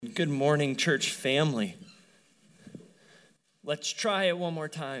Good morning, church family. Let's try it one more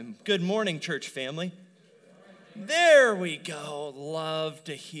time. Good morning, church family. There we go. Love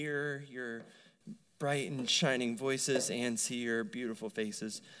to hear your bright and shining voices and see your beautiful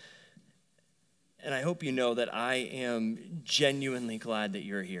faces. And I hope you know that I am genuinely glad that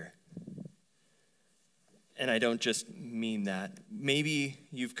you're here. And I don't just mean that. Maybe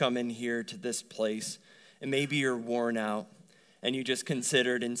you've come in here to this place and maybe you're worn out. And you just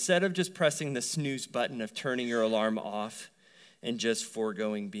considered, instead of just pressing the snooze button of turning your alarm off and just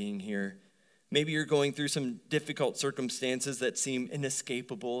foregoing being here, maybe you're going through some difficult circumstances that seem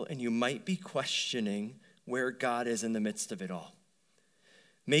inescapable, and you might be questioning where God is in the midst of it all.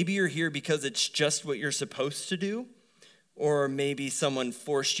 Maybe you're here because it's just what you're supposed to do, or maybe someone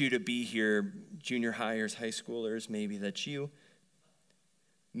forced you to be here, junior highers, high schoolers, maybe that's you.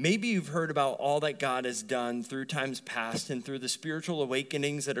 Maybe you've heard about all that God has done through times past and through the spiritual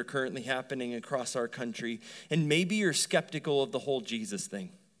awakenings that are currently happening across our country, and maybe you're skeptical of the whole Jesus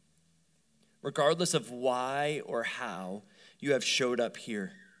thing. Regardless of why or how you have showed up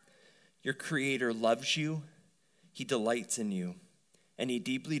here, your Creator loves you, He delights in you, and He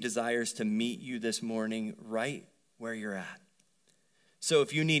deeply desires to meet you this morning right where you're at. So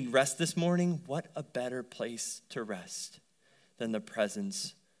if you need rest this morning, what a better place to rest than the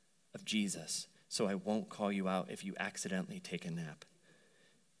presence of Jesus. So I won't call you out if you accidentally take a nap.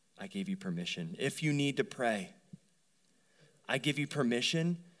 I gave you permission. If you need to pray, I give you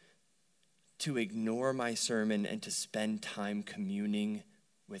permission to ignore my sermon and to spend time communing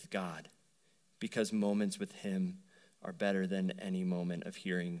with God, because moments with Him are better than any moment of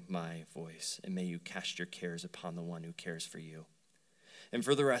hearing my voice. And may you cast your cares upon the one who cares for you. And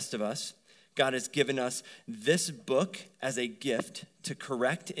for the rest of us, God has given us this book as a gift to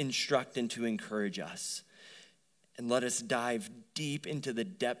correct, instruct, and to encourage us. And let us dive deep into the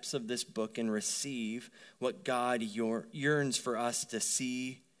depths of this book and receive what God yearns for us to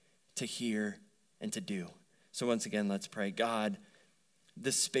see, to hear, and to do. So once again, let's pray. God,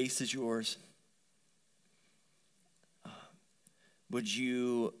 this space is yours. Would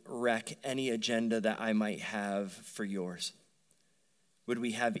you wreck any agenda that I might have for yours? Would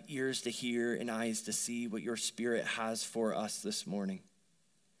we have ears to hear and eyes to see what your Spirit has for us this morning?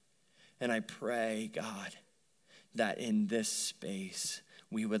 And I pray, God, that in this space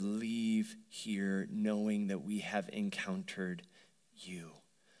we would leave here knowing that we have encountered you,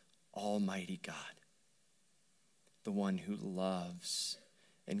 Almighty God, the one who loves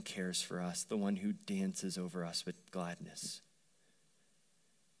and cares for us, the one who dances over us with gladness.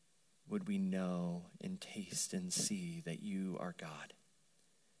 Would we know and taste and see that you are God?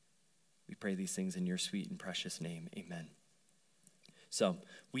 We pray these things in your sweet and precious name. Amen. So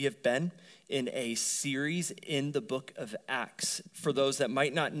we have been in a series in the book of Acts. For those that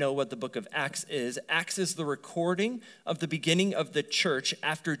might not know what the book of Acts is the recording of the beginning of the church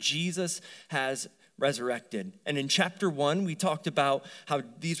after Jesus has resurrected. And in chapter 1, we talked about how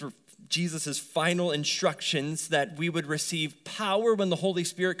these were Jesus' final instructions that we would receive power when the Holy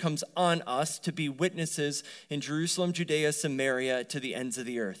Spirit comes on us to be witnesses in Jerusalem, Judea, Samaria, to the ends of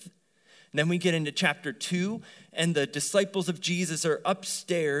the earth. And then we get into chapter 2, and the disciples of Jesus are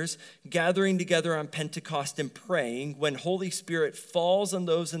upstairs gathering together on Pentecost and praying when Holy Spirit falls on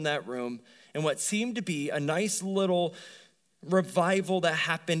those in that room. And what seemed to be a nice little revival that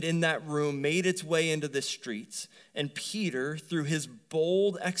happened in that room made its way into the streets. And Peter, through his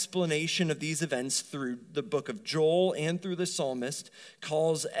bold explanation of these events through the book of Joel and through the psalmist,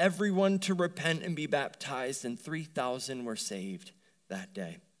 calls everyone to repent and be baptized, and 3,000 were saved that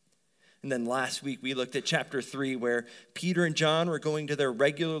day. And then last week, we looked at chapter 3, where Peter and John were going to their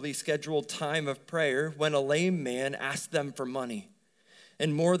regularly scheduled time of prayer when a lame man asked them for money.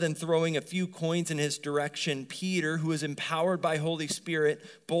 And more than throwing a few coins in his direction, Peter, who was empowered by Holy Spirit,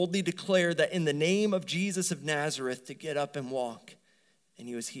 boldly declared that in the name of Jesus of Nazareth to get up and walk. And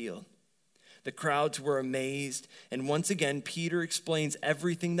he was healed. The crowds were amazed, and once again, Peter explains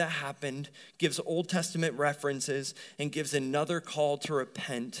everything that happened, gives Old Testament references, and gives another call to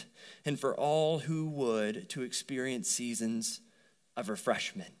repent, and for all who would, to experience seasons of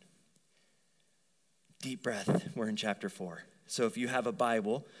refreshment. Deep breath, we're in chapter 4. So if you have a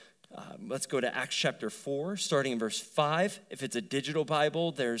Bible, let's go to Acts chapter 4, starting in verse 5. If it's a digital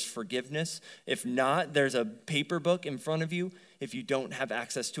Bible, there's forgiveness. If not, there's a paper book in front of you. If you don't have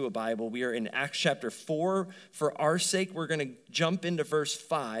access to a Bible, we are in Acts chapter 4. For our sake, we're going to jump into verse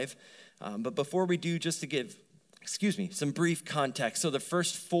 5. But before we do, just to give some brief context. So the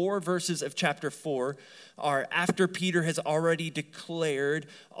first 4 verses of chapter 4 are after Peter has already declared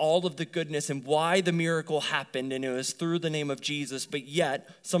all of the goodness and why the miracle happened, and it was through the name of Jesus. But yet,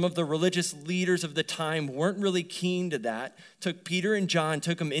 some of the religious leaders of the time weren't really keen to that, took Peter and John,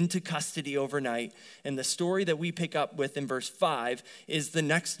 took them into custody overnight. And the story that we pick up with in verse 5 is the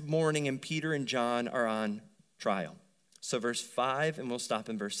next morning, and Peter and John are on trial. So verse 5, and we'll stop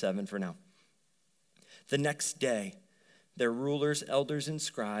in verse 7 for now. The next day, their rulers, elders, and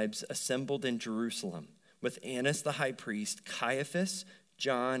scribes assembled in Jerusalem with Annas the high priest, Caiaphas,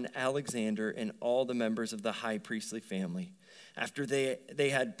 John, Alexander, and all the members of the high priestly family. After they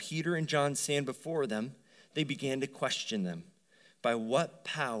had Peter and John stand before them, they began to question them. By what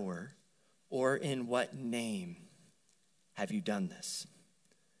power or in what name have you done this?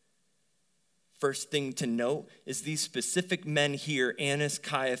 First thing to note is these specific men here, Annas,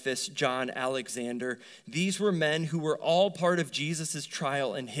 Caiaphas, John, Alexander, these were men who were all part of Jesus'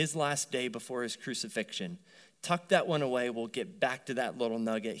 trial in his last day before his crucifixion. Tuck that one away. We'll get back to that little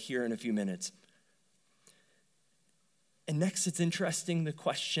nugget here in a few minutes. And next, it's interesting the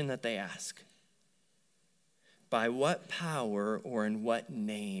question that they ask. By what power or in what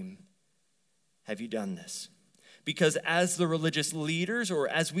name have you done this? Because as the religious leaders, or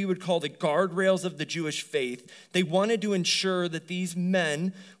as we would call the guardrails of the Jewish faith, they wanted to ensure that these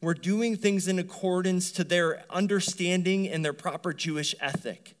men were doing things in accordance to their understanding and their proper Jewish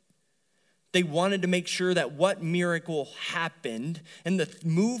ethic. They wanted to make sure that what miracle happened and the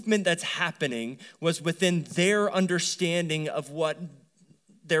movement that's happening was within their understanding of what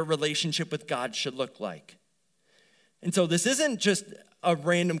their relationship with God should look like. And so this isn't just a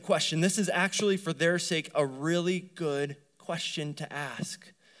random question. This is actually, for their sake, a really good question to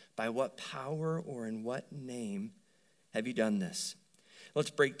ask. By what power or in what name have you done this?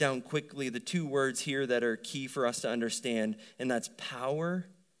 Let's break down quickly the 2 words here that are key for us to understand, and that's power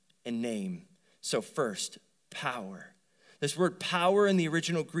and name. So first, power. This word power in the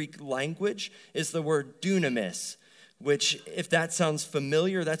original Greek language is the word dunamis, which, if that sounds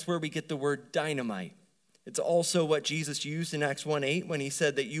familiar, that's where we get the word dynamite. It's also what Jesus used in Acts 1:8 when he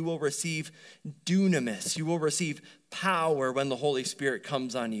said that you will receive dunamis. You will receive power when the Holy Spirit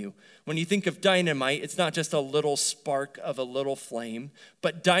comes on you. When you think of dynamite, it's not just a little spark of a little flame,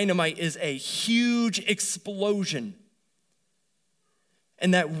 but dynamite is a huge explosion.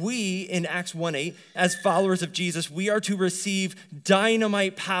 And that we, in Acts 1:8, as followers of Jesus, we are to receive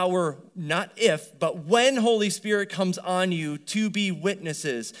dynamite power, not if, but when Holy Spirit comes on you to be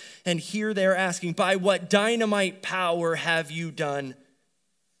witnesses. And here they're asking, by what dynamite power have you done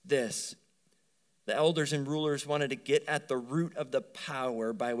this? The elders and rulers wanted to get at the root of the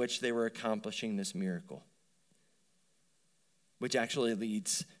power by which they were accomplishing this miracle. Which actually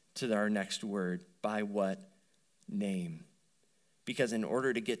leads to our next word, by what name? Because in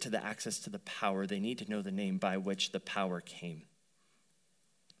order to get to the access to the power, they need to know the name by which the power came.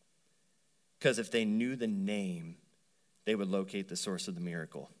 Because if they knew the name, they would locate the source of the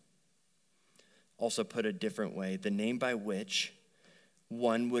miracle. Also put a different way, the name by which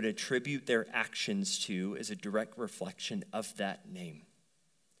one would attribute their actions to is a direct reflection of that name.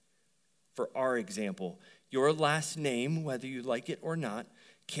 For our example, your last name, whether you like it or not,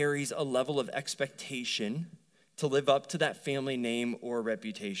 carries a level of expectation to live up to that family name or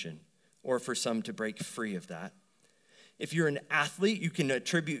reputation, or for some to break free of that. If you're an athlete, you can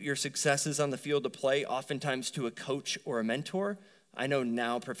attribute your successes on the field of play oftentimes to a coach or a mentor. I know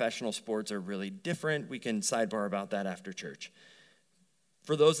now professional sports are really different. We can sidebar about that after church.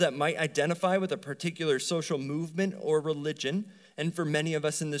 For those that might identify with a particular social movement or religion, and for many of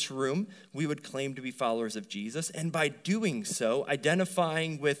us in this room, we would claim to be followers of Jesus. And by doing so,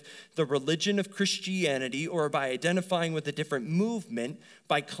 identifying with the religion of Christianity or by identifying with a different movement,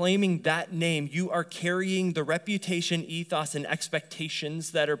 by claiming that name, you are carrying the reputation, ethos, and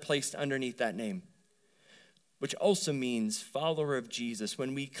expectations that are placed underneath that name. Which also means follower of Jesus.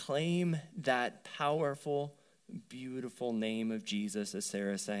 When we claim that powerful, beautiful name of Jesus, as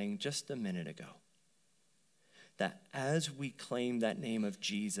Sarah sang just a minute ago, that as we claim that name of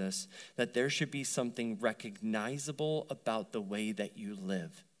Jesus, that there should be something recognizable about the way that you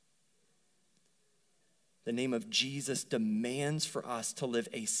live. The name of Jesus demands for us to live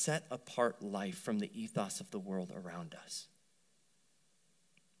a set-apart life from the ethos of the world around us.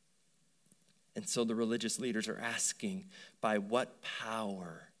 And so the religious leaders are asking, by what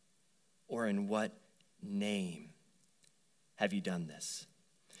power or in what name have you done this?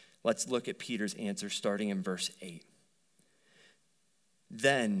 Let's look at Peter's answer starting in verse 8.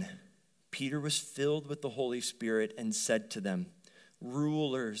 Then Peter was filled with the Holy Spirit and said to them,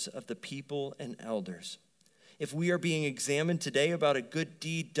 rulers of the people and elders, if we are being examined today about a good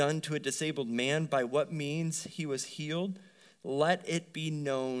deed done to a disabled man, by what means he was healed, let it be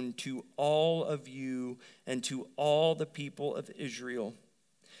known to all of you and to all the people of Israel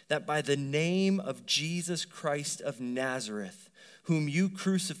that by the name of Jesus Christ of Nazareth, whom you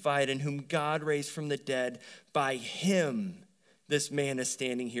crucified and whom God raised from the dead, by him this man is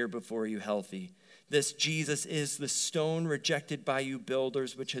standing here before you healthy. This Jesus is the stone rejected by you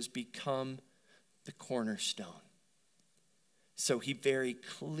builders, which has become the cornerstone. So he very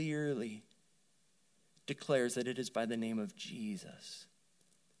clearly declares that it is by the name of Jesus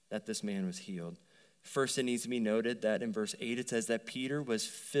that this man was healed. First, it needs to be noted that in verse 8 it says that Peter was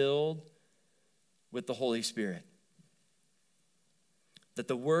filled with the Holy Spirit. That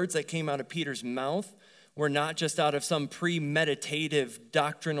the words that came out of Peter's mouth were not just out of some premeditative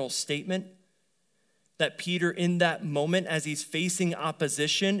doctrinal statement. That Peter, in that moment, as he's facing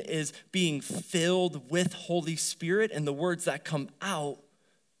opposition, is being filled with Holy Spirit, and the words that come out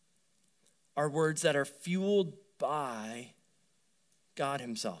are words that are fueled by God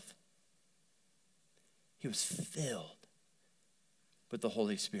himself. He was filled with the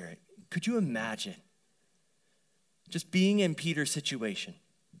Holy Spirit. Could you imagine just being in Peter's situation?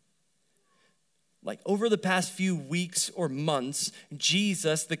 Like over the past few weeks or months,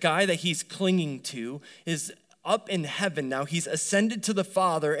 Jesus, the guy that he's clinging to, is up in heaven now. He's ascended to the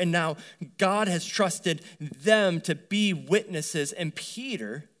Father, and now God has trusted them to be witnesses. And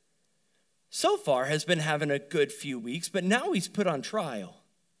Peter, so far, has been having a good few weeks, but now he's put on trial.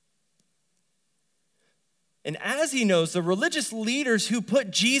 And as he knows, the religious leaders who put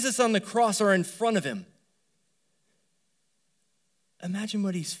Jesus on the cross are in front of him. Imagine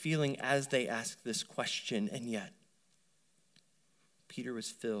what he's feeling as they ask this question, and yet Peter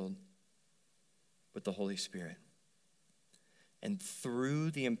was filled with the Holy Spirit. And through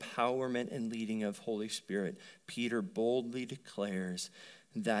the empowerment and leading of Holy Spirit, Peter boldly declares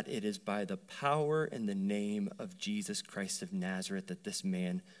that it is by the power and the name of Jesus Christ of Nazareth that this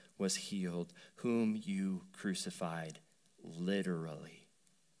man was healed, whom you crucified, literally.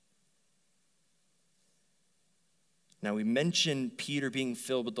 Now, we mentioned Peter being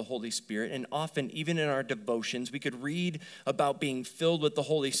filled with the Holy Spirit, and often, even in our devotions, we could read about being filled with the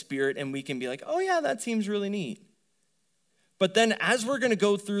Holy Spirit, and we can be like, oh yeah, that seems really neat. But then as we're going to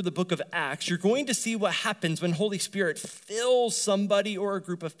go through the book of Acts, you're going to see what happens when Holy Spirit fills somebody or a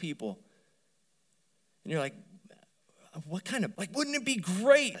group of people. And you're like, what kind of, like, wouldn't it be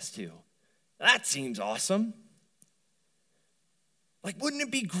great? That seems awesome. Like, wouldn't it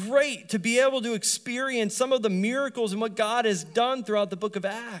be great to be able to experience some of the miracles and what God has done throughout the book of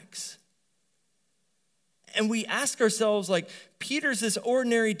Acts? And we ask ourselves, like, Peter's this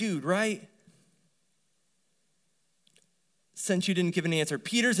ordinary dude, right? Since you didn't give an answer,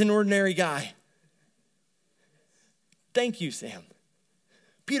 Peter's an ordinary guy. Thank you, Sam.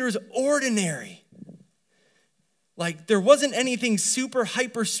 Peter's ordinary. Like, there wasn't anything super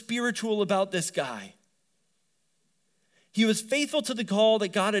hyper spiritual about this guy. He was faithful to the call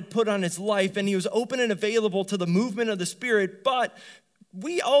that God had put on his life, and he was open and available to the movement of the Spirit, but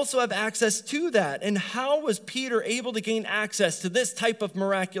we also have access to that. And how was Peter able to gain access to this type of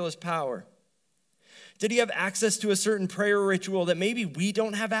miraculous power? Did he have access to a certain prayer ritual that maybe we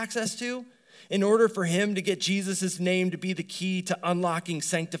don't have access to in order for him to get Jesus' name to be the key to unlocking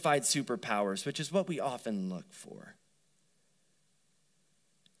sanctified superpowers, which is what we often look for?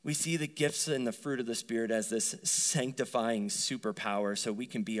 We see the gifts and the fruit of the Spirit as this sanctifying superpower so we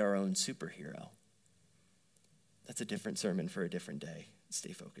can be our own superhero. That's a different sermon for a different day.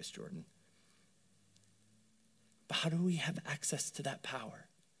 Stay focused, Jordan. But how do we have access to that power?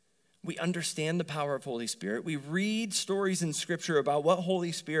 We understand the power of Holy Spirit. We read stories in Scripture about what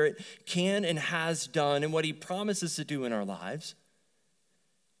Holy Spirit can and has done and what he promises to do in our lives.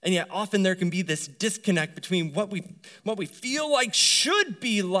 And yet often there can be this disconnect between what we feel like should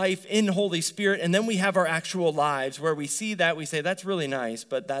be life in Holy Spirit, and then we have our actual lives where we see that, we say, that's really nice,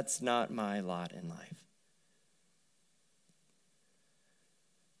 but that's not my lot in life.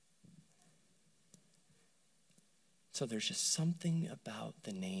 So there's just something about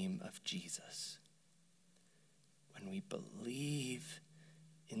the name of Jesus. When we believe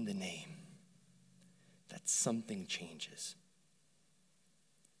in the name, that something changes.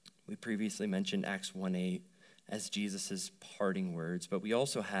 We previously mentioned Acts 1:8 as Jesus' parting words, but we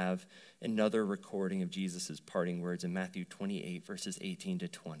also have another recording of Jesus' parting words in Matthew 28, verses 18 to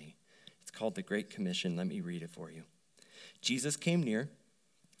 20. It's called the Great Commission. Let me read it for you. Jesus came near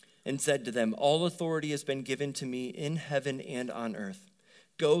and said to them, "All authority has been given to me in heaven and on earth.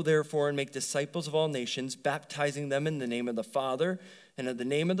 Go, therefore, and make disciples of all nations, baptizing them in the name of the Father, and in the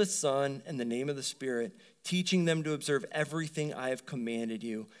name of the Son, and the name of the Spirit, teaching them to observe everything I have commanded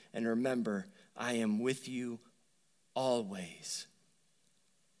you. And remember, I am with you always.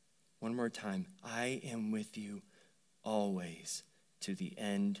 One more time. I am with you always to the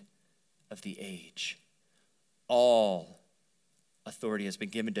end of the age. All authority has been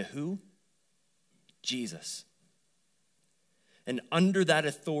given to who? Jesus. And under that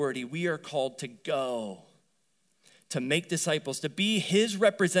authority, we are called to go, to make disciples, to be his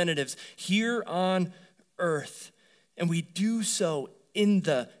representatives here on earth. And we do so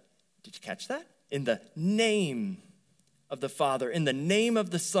did you catch that? In the name of the Father, in the name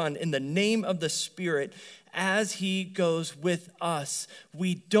of the Son, in the name of the Spirit, as he goes with us.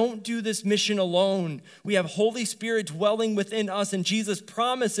 We don't do this mission alone. We have Holy Spirit dwelling within us, and Jesus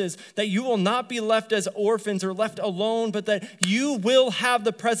promises that you will not be left as orphans or left alone, but that you will have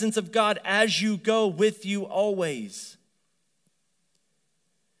the presence of God as you go with you always.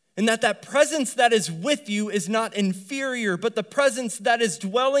 And that presence that is with you is not inferior, but the presence that is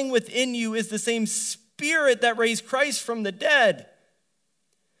dwelling within you is the same Spirit that raised Christ from the dead.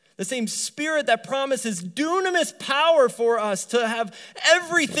 The same Spirit that promises dunamis power for us to have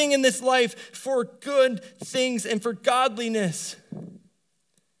everything in this life for good things and for godliness.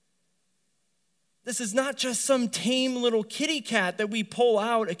 This is not just some tame little kitty cat that we pull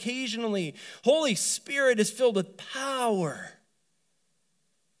out occasionally. Holy Spirit is filled with power.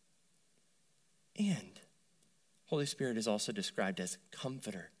 And Holy Spirit is also described as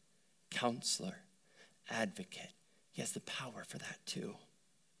comforter, counselor, advocate. He has the power for that too.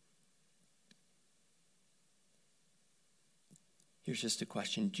 Here's just a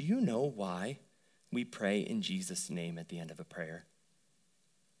question. Do you know why we pray in Jesus' name at the end of a prayer?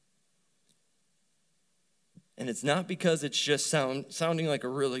 And it's not because it's just sounding like a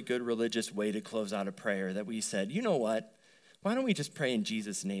really good religious way to close out a prayer that we said, you know what? Why don't we just pray in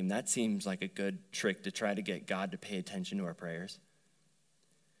Jesus' name? That seems like a good trick to try to get God to pay attention to our prayers.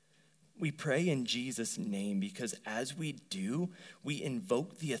 We pray in Jesus' name because as we do, we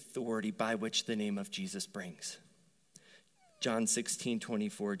invoke the authority by which the name of Jesus brings. John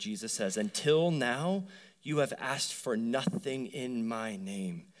 16:24, Jesus says, "Until now, you have asked for nothing in my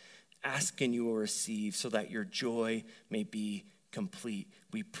name. Ask and you will receive so that your joy may be complete."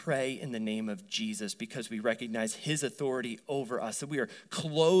 We pray in the name of Jesus because we recognize his authority over us, that we are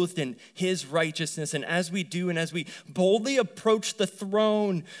clothed in his righteousness. And as we do, and as we boldly approach the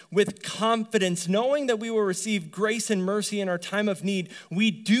throne with confidence, knowing that we will receive grace and mercy in our time of need,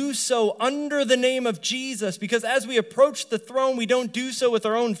 we do so under the name of Jesus. Because as we approach the throne, we don't do so with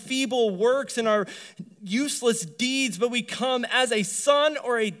our own feeble works and our useless deeds, but we come as a son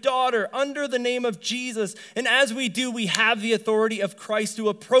or a daughter under the name of Jesus. And as we do, we have the authority of Christ to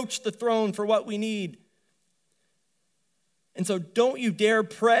approach the throne for what we need. And so don't you dare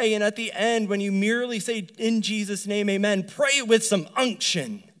pray, and at the end, when you merely say, "In Jesus' name, amen," pray with some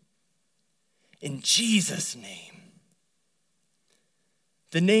unction. In Jesus' name.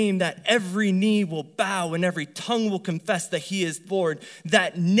 The name that every knee will bow and every tongue will confess that he is Lord.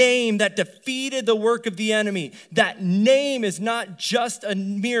 That name that defeated the work of the enemy. That name is not just a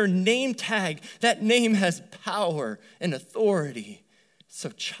mere name tag. That name has power and authority. So,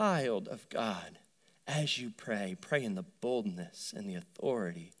 child of God, as you pray, pray in the boldness and the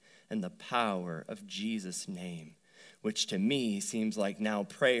authority and the power of Jesus' name, which to me seems like now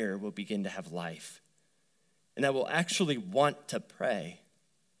prayer will begin to have life. And that we'll actually want to pray.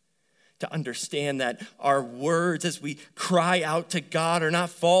 To understand that our words as we cry out to God are not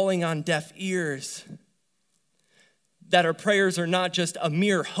falling on deaf ears. That our prayers are not just a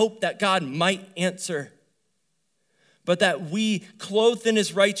mere hope that God might answer, but that we, clothed in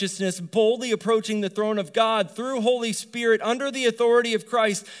his righteousness, boldly approaching the throne of God through Holy Spirit under the authority of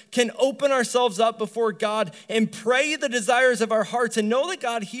Christ, can open ourselves up before God and pray the desires of our hearts and know that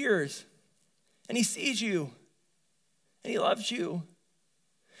God hears and he sees you and he loves you.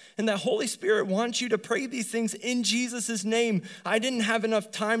 And that Holy Spirit wants you to pray these things in Jesus' name. I didn't have enough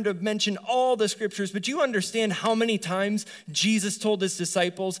time to mention all the scriptures, but you understand how many times Jesus told his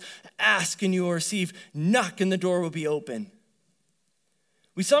disciples, "Ask and you will receive, knock and the door will be open."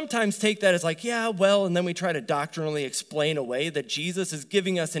 We sometimes take that as like, yeah, well, and then we try to doctrinally explain away that Jesus is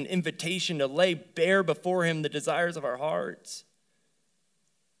giving us an invitation to lay bare before him the desires of our hearts.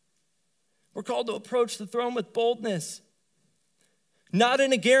 We're called to approach the throne with boldness. Not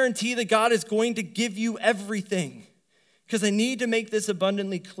in a guarantee that God is going to give you everything. Because I need to make this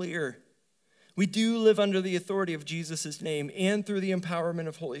abundantly clear. We do live under the authority of Jesus' name and through the empowerment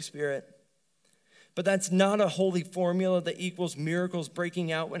of Holy Spirit. But that's not a holy formula that equals miracles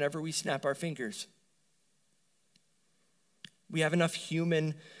breaking out whenever we snap our fingers. We have enough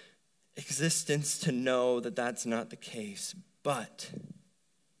human existence to know that that's not the case. But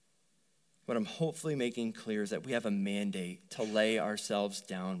what I'm hopefully making clear is that we have a mandate to lay ourselves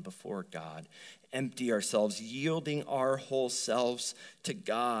down before God, empty ourselves, yielding our whole selves to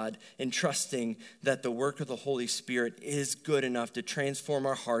God, and trusting that the work of the Holy Spirit is good enough to transform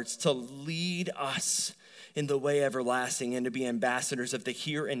our hearts, to lead us in the way everlasting, and to be ambassadors of the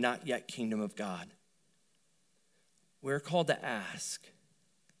here and not yet kingdom of God. We're called to ask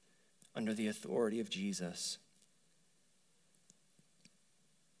under the authority of Jesus.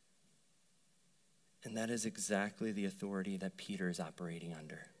 And that is exactly the authority that Peter is operating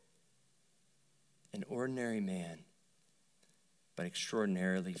under. An ordinary man, but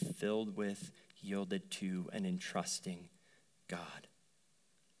extraordinarily filled with, yielded to, and entrusting God.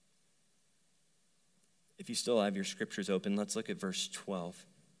 If you still have your scriptures open, let's look at verse 12.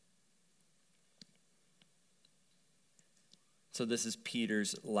 So this is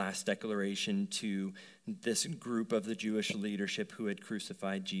Peter's last declaration to this group of the Jewish leadership who had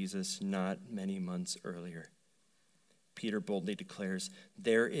crucified Jesus not many months earlier. Peter boldly declares,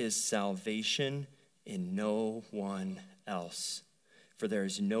 "There is salvation in no one else, for there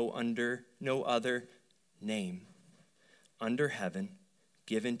is no other name under heaven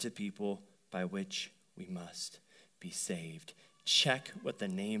given to people by which we must be saved." Check what the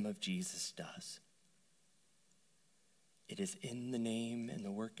name of Jesus does. It is in the name and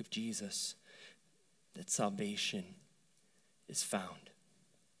the work of Jesus that salvation is found.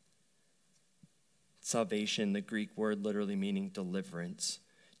 Salvation, the Greek word literally meaning deliverance.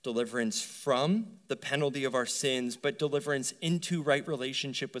 Deliverance from the penalty of our sins, but deliverance into right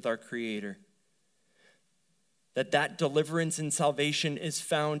relationship with our Creator. That deliverance and salvation is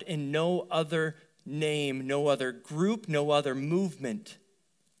found in no other name, no other group, no other movement.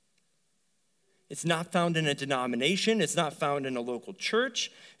 It's not found in a denomination. It's not found in a local church.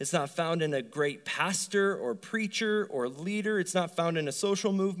 It's not found in a great pastor or preacher or leader. It's not found in a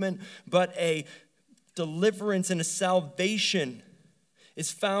social movement, but a deliverance and a salvation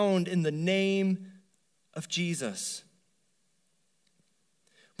is found in the name of Jesus.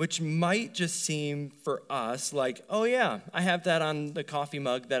 Which might just seem for us like, oh yeah, I have that on the coffee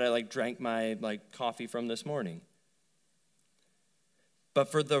mug that I drank my coffee from this morning. But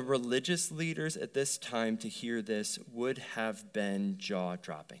for the religious leaders at this time to hear this would have been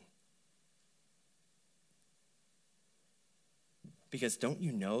jaw-dropping. Because don't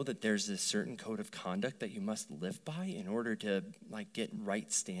you know that there's this certain code of conduct that you must live by in order to get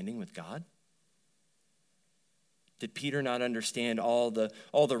right standing with God? Did Peter not understand all the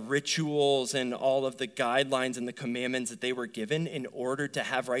rituals and all of the guidelines and the commandments that they were given in order to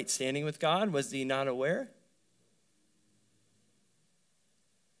have right standing with God? Was he not aware?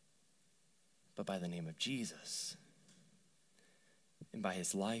 But by the name of Jesus, and by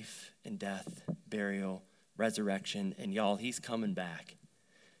his life and death, burial, resurrection, and y'all, he's coming back.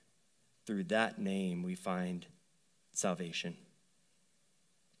 Through that name, we find salvation.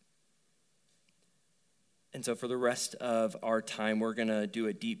 And so for the rest of our time, we're going to do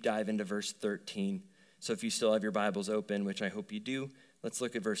a deep dive into verse 13. So if you still have your Bibles open, which I hope you do, let's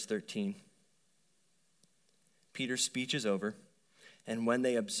look at verse 13. Peter's speech is over. And when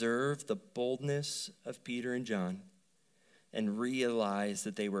they observed the boldness of Peter and John and realized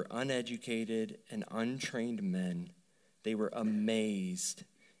that they were uneducated and untrained men, they were amazed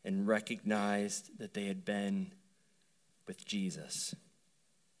and recognized that they had been with Jesus.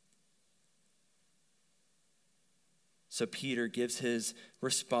 So Peter gives his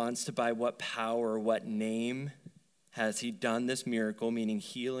response to by what power, what name has he done this miracle, meaning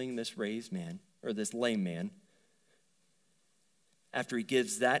healing this raised man, or this lame man. After he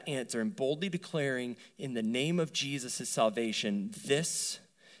gives that answer and boldly declaring in the name of Jesus' salvation, this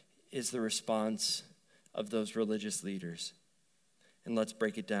is the response of those religious leaders. And let's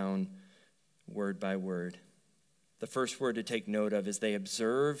break it down word by word. The first word to take note of is they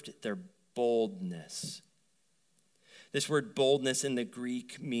observed their boldness. This word boldness in the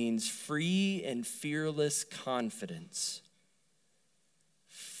Greek means free and fearless confidence.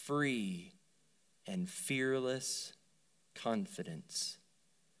 Free and fearless confidence.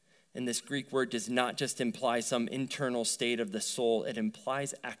 And this Greek word does not just imply some internal state of the soul, it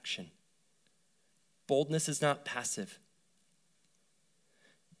implies action. Boldness is not passive.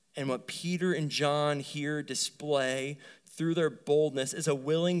 And what Peter and John here display through their boldness is a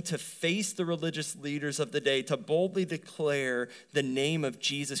willing to face the religious leaders of the day, to boldly declare the name of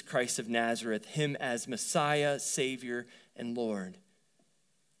Jesus Christ of Nazareth, him as Messiah, Savior, and Lord.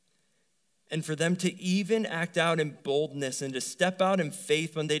 And for them to even act out in boldness and to step out in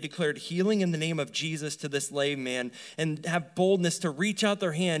faith when they declared healing in the name of Jesus to this lame man, and have boldness to reach out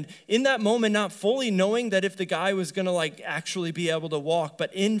their hand in that moment, not fully knowing that if the guy was going to actually be able to walk,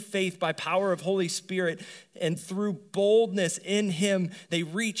 but in faith by power of Holy Spirit and through boldness in him, they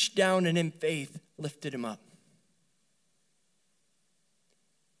reached down and in faith lifted him up.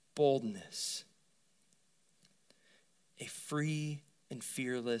 Boldness. A free and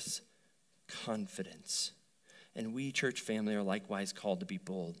fearless confidence. And we, church family, are likewise called to be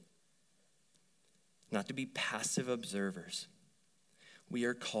bold, not to be passive observers. We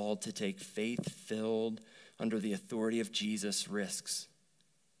are called to take faith-filled, under the authority of Jesus, risks.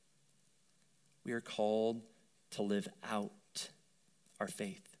 We are called to live out our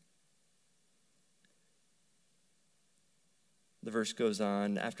faith. The verse goes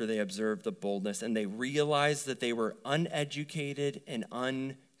on, after they observed the boldness, and they realized that they were uneducated and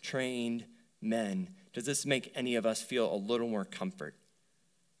untrained men. Does this make any of us feel a little more comfort?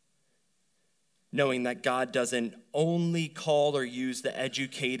 Knowing that God doesn't only call or use the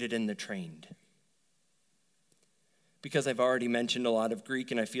educated and the trained. Because I've already mentioned a lot of Greek,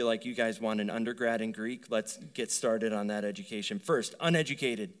 and I feel like you guys want an undergrad in Greek, let's get started on that education. First,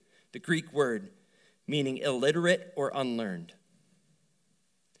 uneducated, the Greek word meaning illiterate or unlearned.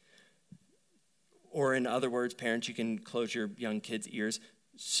 Or in other words, parents, you can close your young kids' ears,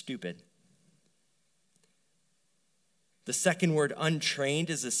 stupid. The second word, untrained,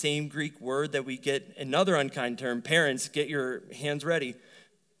 is the same Greek word that we get, another unkind term. Parents, get your hands ready.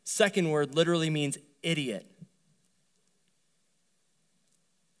 Second word literally means idiot.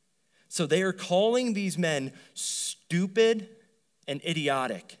 So they are calling these men stupid and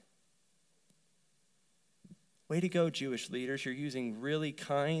idiotic. Way to go, Jewish leaders. You're using really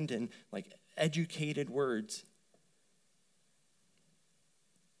kind and educated words.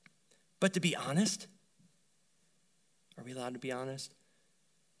 But to be honest, are we allowed to be honest?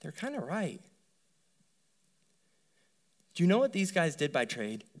 They're kind of right. Do you know what these guys did by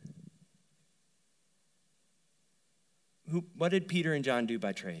trade? What did Peter and John do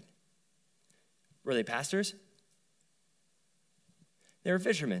by trade? Were they pastors? They were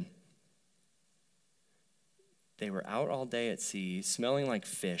fishermen. They were out all day at sea, smelling like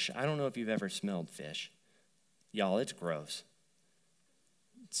fish. I don't know if you've ever smelled fish. Y'all, it's gross.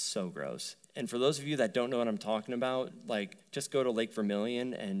 It's so gross. And for those of you that don't know what I'm talking about, just go to Lake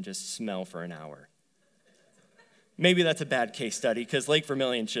Vermilion and just smell for an hour. Maybe that's a bad case study because Lake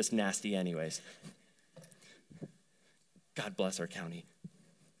Vermilion's just nasty anyways. God bless our county.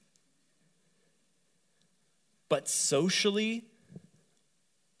 But socially,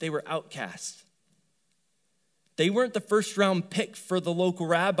 they were outcasts. They weren't the first round pick for the local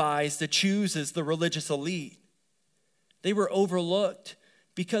rabbis to choose as the religious elite. They were overlooked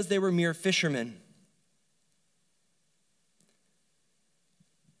because they were mere fishermen.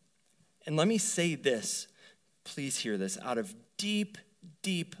 And let me say this, please hear this, out of deep,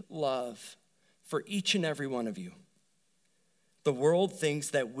 deep love for each and every one of you. The world thinks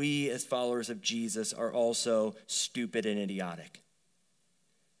that we as followers of Jesus are also stupid and idiotic.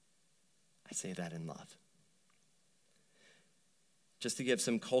 I say that in love. Just to give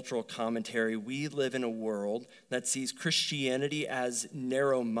some cultural commentary, we live in a world that sees Christianity as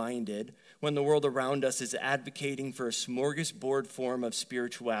narrow-minded when the world around us is advocating for a smorgasbord form of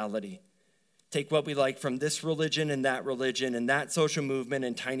spirituality. Take what we like from this religion and that social movement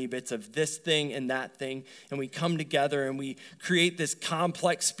and tiny bits of this thing and that thing, and we come together and we create this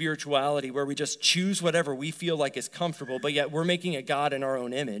complex spirituality where we just choose whatever we feel like is comfortable, but yet we're making a God in our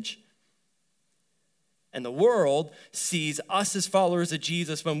own image. And the world sees us as followers of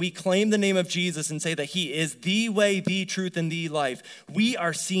Jesus when we claim the name of Jesus and say that he is the way, the truth, and the life. We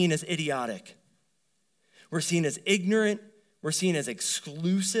are seen as idiotic. We're seen as ignorant. We're seen as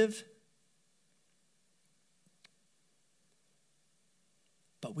exclusive.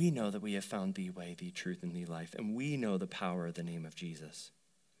 But we know that we have found the way, the truth, and the life. And we know the power of the name of Jesus.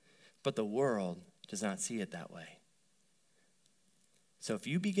 But the world does not see it that way. So if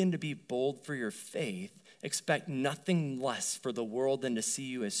you begin to be bold for your faith, expect nothing less for the world than to see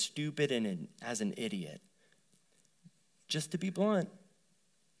you as stupid and as an idiot. Just to be blunt,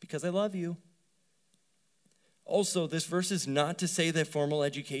 because I love you. Also, this verse is not to say that formal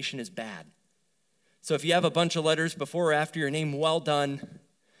education is bad. So if you have a bunch of letters before or after your name, well done.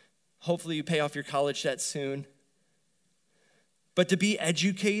 Hopefully you pay off your college debt soon. But to be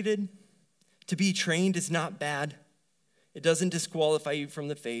educated, to be trained is not bad. It doesn't disqualify you from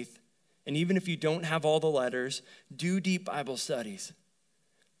the faith. And even if you don't have all the letters, do deep Bible studies.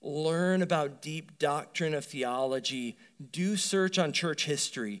 Learn about deep doctrine of theology. Do search on church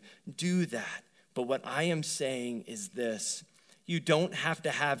history. Do that. But what I am saying is this. You don't have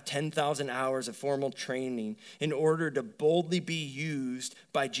to have 10,000 hours of formal training in order to boldly be used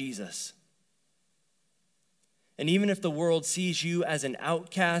by Jesus. And even if the world sees you as an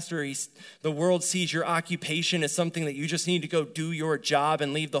outcast, or the world sees your occupation as something that you just need to go do your job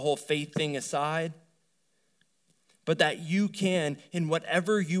and leave the whole faith thing aside, but that you can, in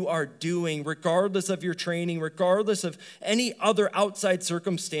whatever you are doing, regardless of your training, regardless of any other outside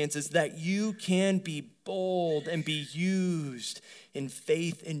circumstances, that you can be bold and be used in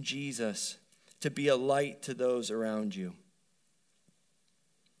faith in Jesus to be a light to those around you.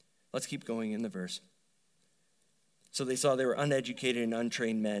 Let's keep going in the verse. So they saw they were uneducated and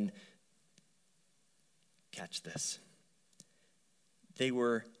untrained men. Catch this. They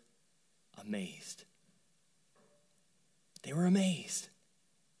were amazed. They were amazed.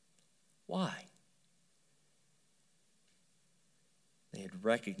 Why? They had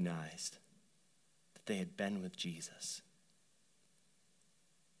recognized that they had been with Jesus.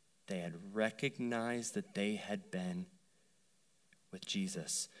 They had recognized that they had been with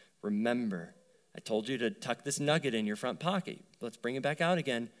Jesus. Remember, I told you to tuck this nugget in your front pocket. Let's bring it back out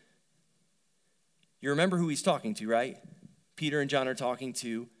again. You remember who he's talking to, right? Peter and John are talking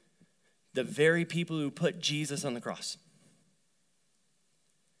to the very people who put Jesus on the cross.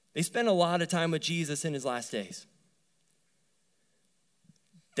 They spent a lot of time with Jesus in his last days.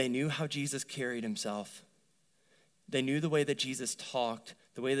 They knew how Jesus carried himself. They knew the way that Jesus talked,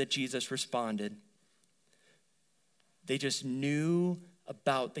 the way that Jesus responded. They just knew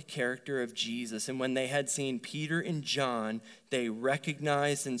about the character of Jesus. And when they had seen Peter and John, they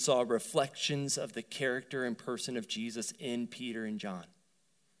recognized and saw reflections of the character and person of Jesus in Peter and John.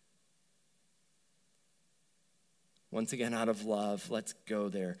 Once again, out of love, let's go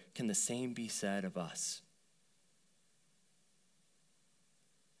there. Can the same be said of us?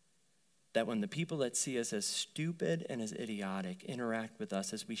 That when the people that see us as stupid and as idiotic interact with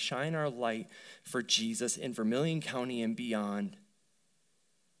us as we shine our light for Jesus in Vermilion County and beyond,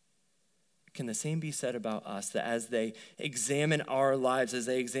 can the same be said about us, that as they examine our lives, as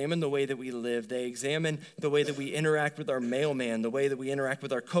they examine the way that we live, they examine the way that we interact with our mailman, the way that we interact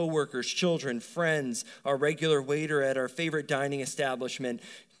with our coworkers, children, friends, our regular waiter at our favorite dining establishment,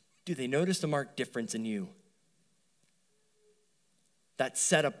 do they notice a marked difference in you? That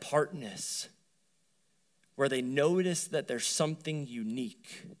set apartness, where they notice that there's something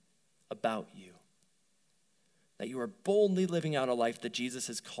unique about you. That you are boldly living out a life that Jesus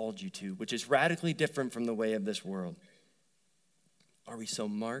has called you to, which is radically different from the way of this world. Are we so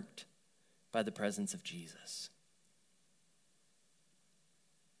marked by the presence of Jesus?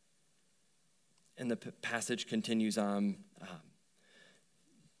 And the passage continues on.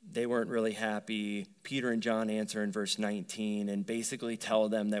 They weren't really happy. Peter and John answer in verse 19 and basically tell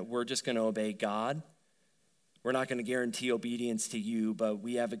them that we're just going to obey God. We're not going to guarantee obedience to you, but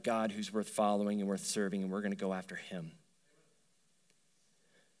we have a God who's worth following and worth serving, and we're going to go after him.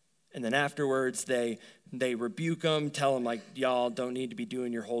 And then afterwards, they rebuke them, tell them, like, y'all don't need to be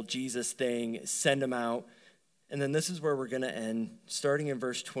doing your whole Jesus thing, send them out. And then this is where we're going to end, starting in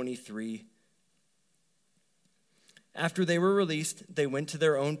verse 23. After they were released, they went to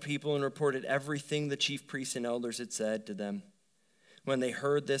their own people and reported everything the chief priests and elders had said to them. When they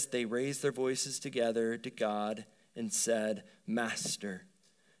heard this, they raised their voices together to God and said, Master,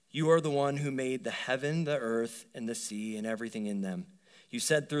 you are the one who made the heaven, the earth, and the sea, and everything in them. You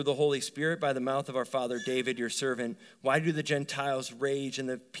said through the Holy Spirit by the mouth of our father David, your servant, why do the Gentiles rage and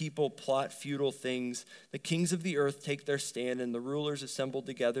the people plot futile things? The kings of the earth take their stand, and the rulers assemble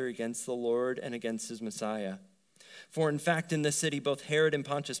together against the Lord and against his Messiah. For in fact, in this city, both Herod and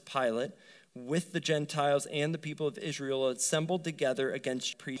Pontius Pilate, with the Gentiles and the people of Israel, assembled together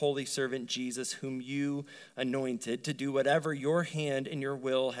against your holy servant Jesus, whom you anointed to do whatever your hand and your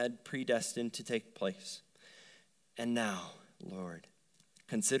will had predestined to take place. And now, Lord,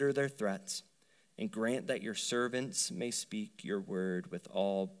 consider their threats and grant that your servants may speak your word with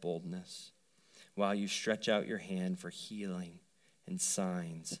all boldness, while you stretch out your hand for healing and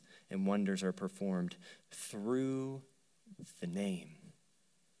signs and wonders are performed through the name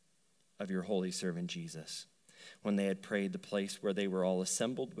of your holy servant Jesus. When they had prayed, the place where they were all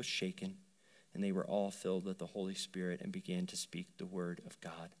assembled was shaken, and they were all filled with the Holy Spirit and began to speak the word of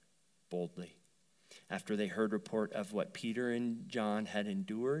God boldly. After they heard report of what Peter and John had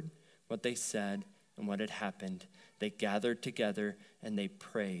endured, what they said, and what had happened, they gathered together and they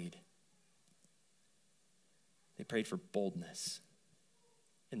prayed. They prayed for boldness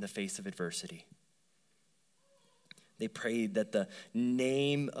in the face of adversity. They prayed that the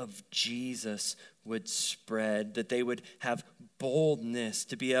name of Jesus would spread, that they would have boldness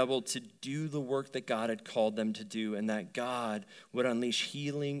to be able to do the work that God had called them to do, and that God would unleash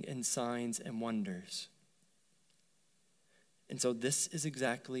healing and signs and wonders. And so this is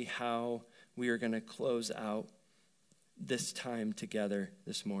exactly how we are going to close out this time together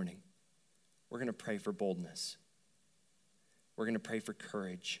this morning. We're going to pray for boldness. We're going to pray for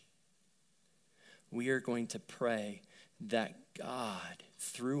courage. We are going to pray that God,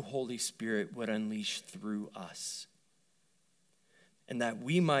 through Holy Spirit, would unleash through us. And that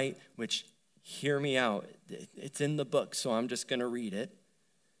we might, which, hear me out, it's in the book, so I'm just going to read it,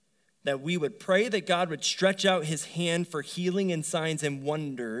 that we would pray that God would stretch out his hand for healing and signs and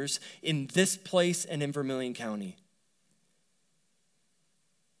wonders in this place and in Vermilion County.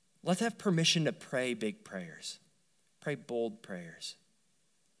 Let's have permission to pray big prayers, pray bold prayers.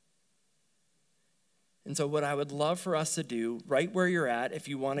 And so what I would love for us to do, right where you're at, if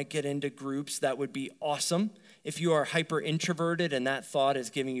you want to get into groups, that would be awesome. If you are hyper introverted and that thought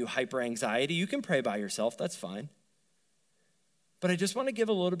is giving you hyper anxiety, you can pray by yourself, that's fine. But I just want to give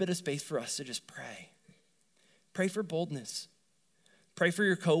a little bit of space for us to just pray. Pray for boldness. Pray for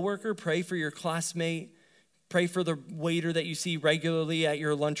your coworker, pray for your classmate, pray for the waiter that you see regularly at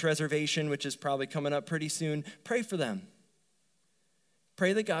your lunch reservation, which is probably coming up pretty soon. Pray for them.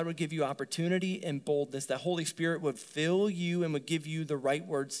 Pray that God would give you opportunity and boldness, that Holy Spirit would fill you and would give you the right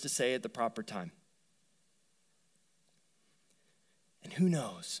words to say at the proper time. And who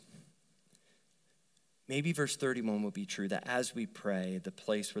knows? Maybe verse 31 will be true, that as we pray, the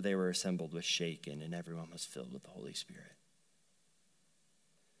place where they were assembled was shaken and everyone was filled with the Holy Spirit.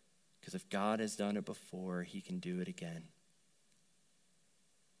 Because if God has done it before, he can do it again.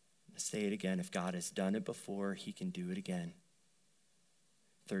 Let's say it again. If God has done it before, he can do it again.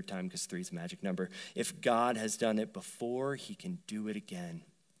 Third time, because 3 is a magic number. If God has done it before, he can do it again.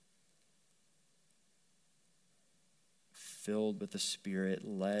 Filled with the Spirit,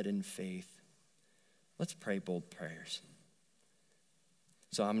 led in faith. Let's pray bold prayers.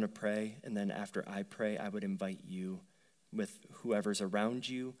 So I'm going to pray, and then after I pray, I would invite you with whoever's around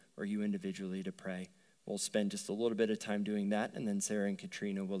you or you individually to pray. We'll spend just a little bit of time doing that, and then Sarah and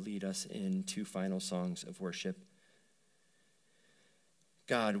Katrina will lead us in 2 final songs of worship.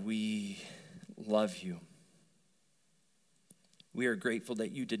 God, we love you. We are grateful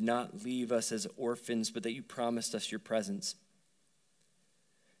that you did not leave us as orphans, but that you promised us your presence.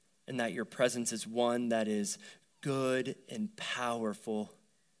 And that your presence is one that is good and powerful.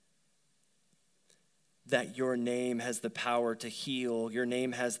 That your name has the power to heal. Your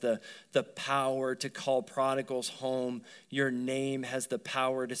name has the power to call prodigals home. Your name has the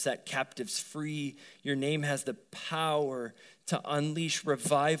power to set captives free. Your name has the power to unleash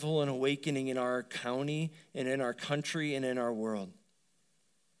revival and awakening in our county and in our country and in our world.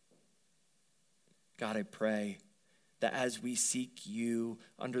 God, I pray that as we seek you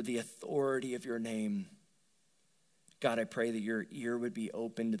under the authority of your name, God, I pray that your ear would be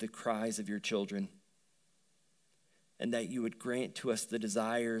open to the cries of your children, and that you would grant to us the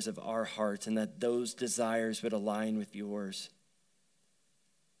desires of our hearts, and that those desires would align with yours.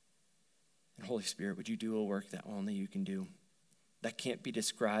 And Holy Spirit, would you do a work that only you can do, that can't be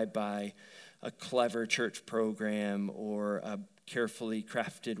described by a clever church program or a carefully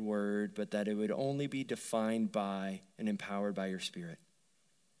crafted word, but that it would only be defined by and empowered by your Spirit.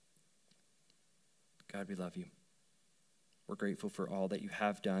 God, we love you. We're grateful for all that you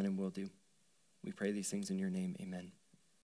have done and will do. We pray these things in your name. Amen.